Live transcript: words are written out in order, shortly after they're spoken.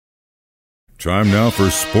Time now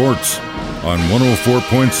for sports on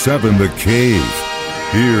 104.7 The Cave.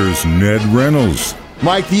 Here's Ned Reynolds.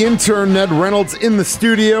 Mike, the intern, Ned Reynolds, in the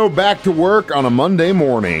studio, back to work on a Monday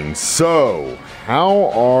morning. So,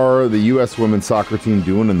 how are the U.S. women's soccer team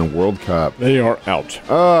doing in the World Cup? They are out.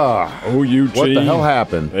 OUT. What the hell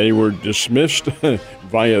happened? They were dismissed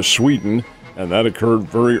via Sweden, and that occurred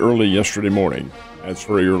very early yesterday morning. That's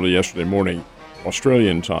very early yesterday morning,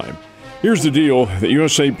 Australian time. Here's the deal. The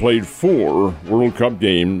USA played 4 World Cup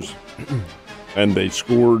games, and they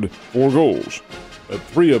scored 4 goals. But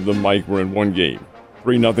 3 of them, Mike, were in one game.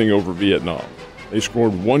 3-0 over Vietnam. They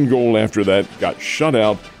scored 1 goal after that, got shut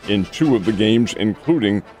out in 2 of the games,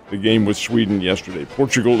 including the game with Sweden yesterday.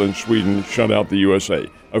 Portugal and Sweden shut out the USA.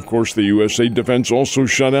 Of course, the USA defense also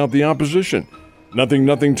shut out the opposition.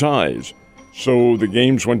 0-0 ties. So the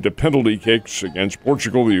games went to penalty kicks. Against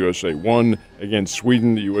Portugal, the USA won. Against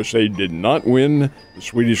Sweden, the USA did not win. The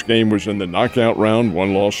Swedish game was in the knockout round.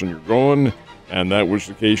 1 loss and you're gone. And that was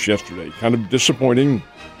the case yesterday. Kind of disappointing.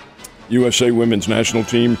 USA women's national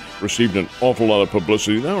team received an awful lot of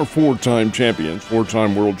publicity. They were 4-time champions,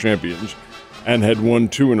 4-time world champions, and had won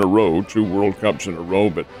 2 in a row, 2 World Cups in a row,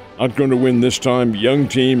 but not going to win this time. Young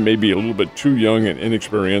team, maybe a little bit too young and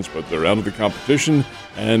inexperienced, but they're out of the competition,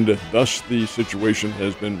 and thus the situation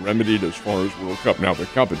has been remedied as far as World Cup. Now, the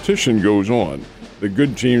competition goes on. The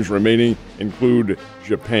good teams remaining include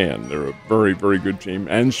Japan. They're a very, very good team,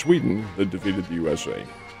 and Sweden that defeated the USA.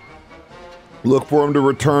 Look for him to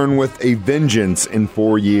return with a vengeance in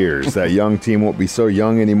 4 years. That young team won't be so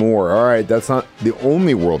young anymore. All right, that's not the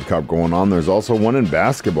only World Cup going on. There's also one in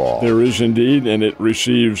basketball. There is indeed, and it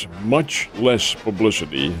receives much less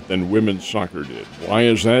publicity than women's soccer did. Why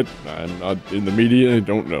is that? I'm not in the media. I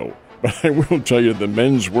don't know. But I will tell you the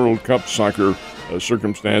men's World Cup soccer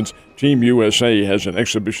circumstance, Team USA has an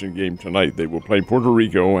exhibition game tonight. They will play Puerto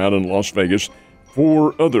Rico out in Las Vegas.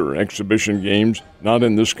 4 other exhibition games, not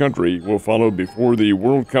in this country, will follow before the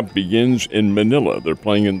World Cup begins in Manila. They're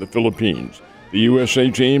playing in the Philippines. The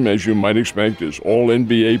USA team, as you might expect, is all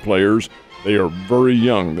NBA players. They are very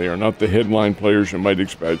young. They are not the headline players you might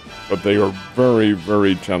expect, but they are very,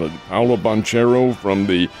 very talented. Paolo Banchero from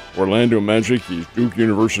the Orlando Magic. He's Duke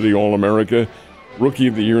University All-America. Rookie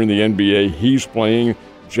of the Year in the NBA. He's playing.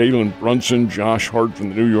 Jalen Brunson, Josh Hart from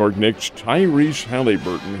the New York Knicks, Tyrese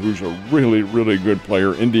Halliburton, who's a really, really good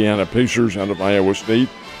player, Indiana Pacers out of Iowa State.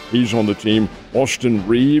 He's on the team. Austin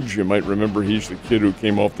Reeves, you might remember he's the kid who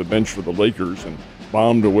came off the bench for the Lakers and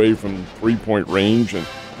bombed away from three-point range and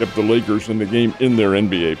kept the Lakers in the game in their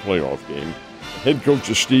NBA playoff game. The head coach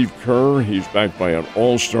is Steve Kerr. He's backed by an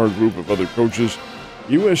all-star group of other coaches.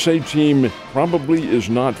 USA team probably is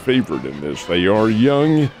not favored in this. They are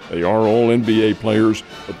young, they are all NBA players,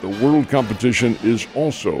 but the world competition is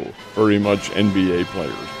also very much NBA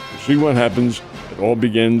players. We'll see what happens. It all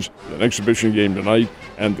begins with an exhibition game tonight,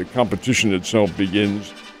 and the competition itself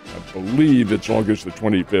begins, I believe it's August the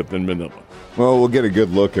 25th in Manila. Well, we'll get a good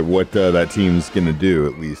look at what that team's going to do,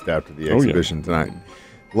 at least after the exhibition tonight.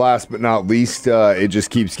 Last but not least, it just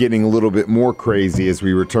keeps getting a little bit more crazy as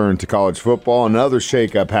we return to college football. Another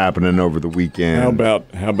shakeup happening over the weekend.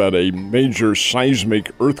 How about a major seismic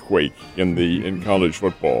earthquake in college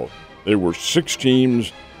football? There were 6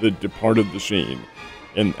 teams that departed the scene,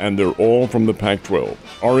 and they're all from the Pac-12.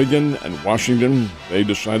 Oregon and Washington, they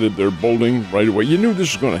decided they're bolting right away. You knew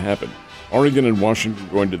this was going to happen. Oregon and Washington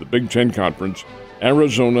going to the Big Ten Conference.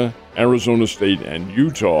 Arizona, Arizona State, and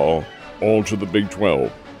Utah all to the Big 12.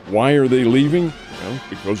 Why are they leaving? Well,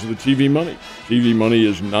 because of the TV money. TV money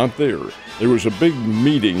is not there. There was a big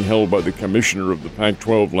meeting held by the commissioner of the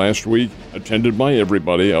Pac-12 last week, attended by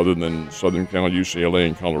everybody other than Southern Cal, UCLA,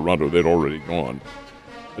 and Colorado. They'd already gone.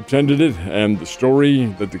 Attended it, and the story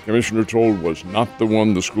that the commissioner told was not the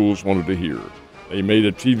one the schools wanted to hear. They made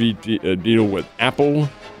a TV deal with Apple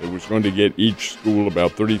that was going to get each school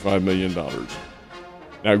about $35 million.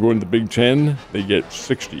 Now going to the Big Ten, they get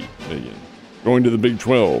 $60 million. Going to the Big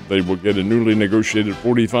 12, they will get a newly negotiated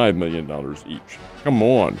 $45 million each. Come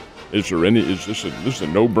on. This is a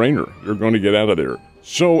no-brainer. You're going to get out of there.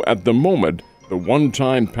 So at the moment, the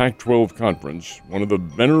one-time Pac-12 conference, one of the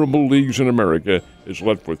venerable leagues in America, is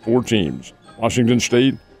left with 4 teams. Washington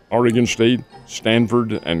State, Oregon State,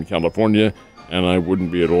 Stanford, and California. And I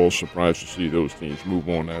wouldn't be at all surprised to see those teams move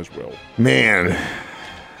on as well. Man,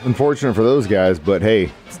 unfortunate for those guys, but hey,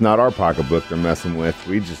 it's not our pocketbook they're messing with.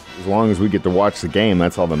 As long as we get to watch the game,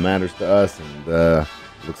 that's all that matters to us. And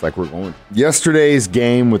looks like we're going. Yesterday's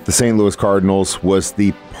game with the St. Louis Cardinals was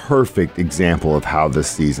the perfect example of how this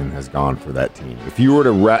season has gone for that team. If you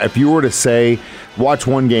were to say, watch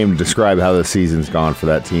one game to describe how this season's gone for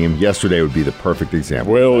that team, yesterday would be the perfect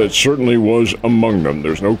example. Well, it certainly was among them.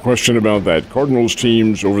 There's no question about that. Cardinals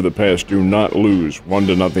teams over the past do not lose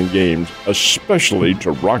 1-0 games, especially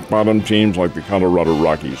to rock-bottom teams like the Colorado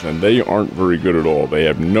Rockies, and they aren't very good at all. They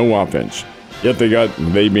have no offense. Yet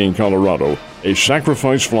they being Colorado, a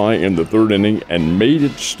sacrifice fly in the third inning and made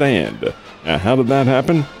it stand. Now, how did that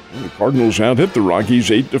happen? Well, the Cardinals out-hit the Rockies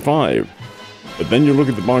 8-5. But then you look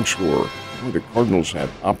at the box score. Well, the Cardinals had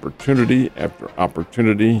opportunity after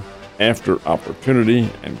opportunity after opportunity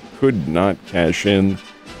and could not cash in.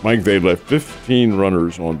 Mike, they left 15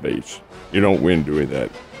 runners on base. You don't win doing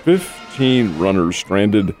that. 15 runners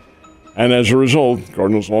stranded. And as a result,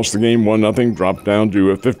 Cardinals lost the game 1-0, dropped down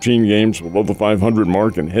to 15 games below the 500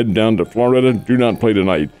 mark, and head down to Florida. Do not play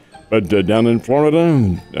tonight. But down in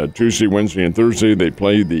Florida, Tuesday, Wednesday, and Thursday, they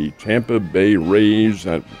play the Tampa Bay Rays.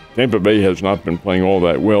 Tampa Bay has not been playing all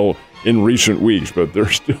that well in recent weeks, but they're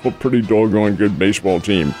still a pretty doggone good baseball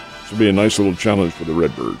team. This will be a nice little challenge for the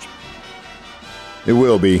Redbirds. It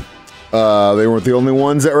will be. They weren't the only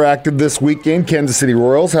ones that were active this weekend. Kansas City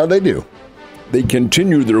Royals, how'd they do? They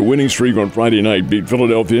continued their winning streak on Friday night, beat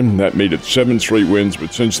Philadelphia. That made it 7 straight wins,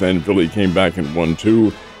 but since then, Philly came back and won 2.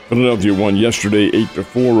 Philadelphia won yesterday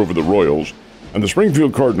 8-4 over the Royals. And the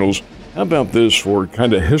Springfield Cardinals, how about this for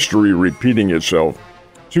kind of history repeating itself?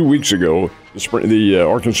 2 weeks ago, the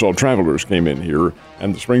Arkansas Travelers came in here,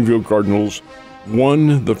 and the Springfield Cardinals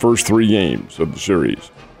won the first 3 games of the series,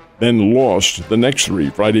 then lost the next 3,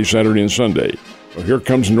 Friday, Saturday, and Sunday. Well, here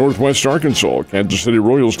comes Northwest Arkansas, Kansas City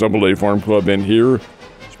Royals AA Farm Club in here.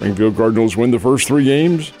 Springfield Cardinals win the first 3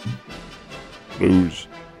 games, lose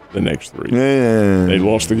the next 3. Man. They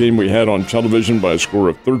lost the game we had on television by a score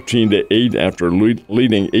of 13-8 after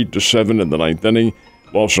leading 8-7 in the 9th inning.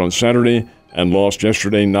 Lost on Saturday and lost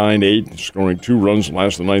yesterday 9-8, scoring 2 runs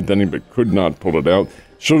last the 9th inning, but could not pull it out.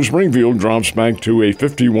 So Springfield drops back to a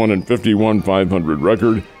 51-51 500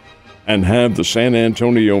 record and have the San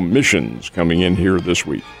Antonio Missions coming in here this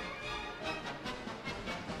week.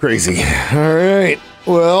 Crazy. All right.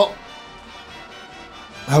 Well,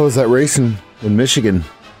 how was that racing in Michigan?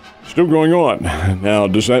 Still going on. Now,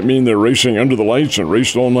 does that mean they're racing under the lights and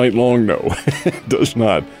raced all night long? No, it does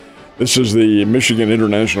not. This is the Michigan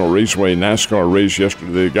International Raceway NASCAR race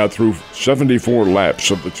yesterday. They got through 74 laps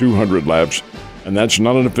of the 200 laps, and that's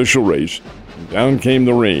not an official race. Down came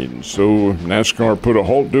the rain, so NASCAR put a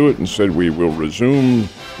halt to it and said we will resume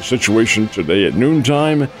the situation today at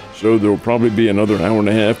noontime, so there will probably be another hour and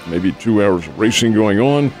a half, maybe 2 hours of racing going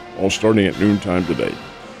on, all starting at noontime today.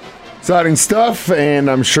 Exciting stuff, and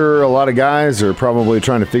I'm sure a lot of guys are probably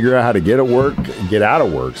trying to figure out how to get out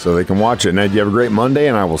of work so they can watch it. Ned, you have a great Monday,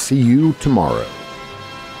 and I will see you tomorrow.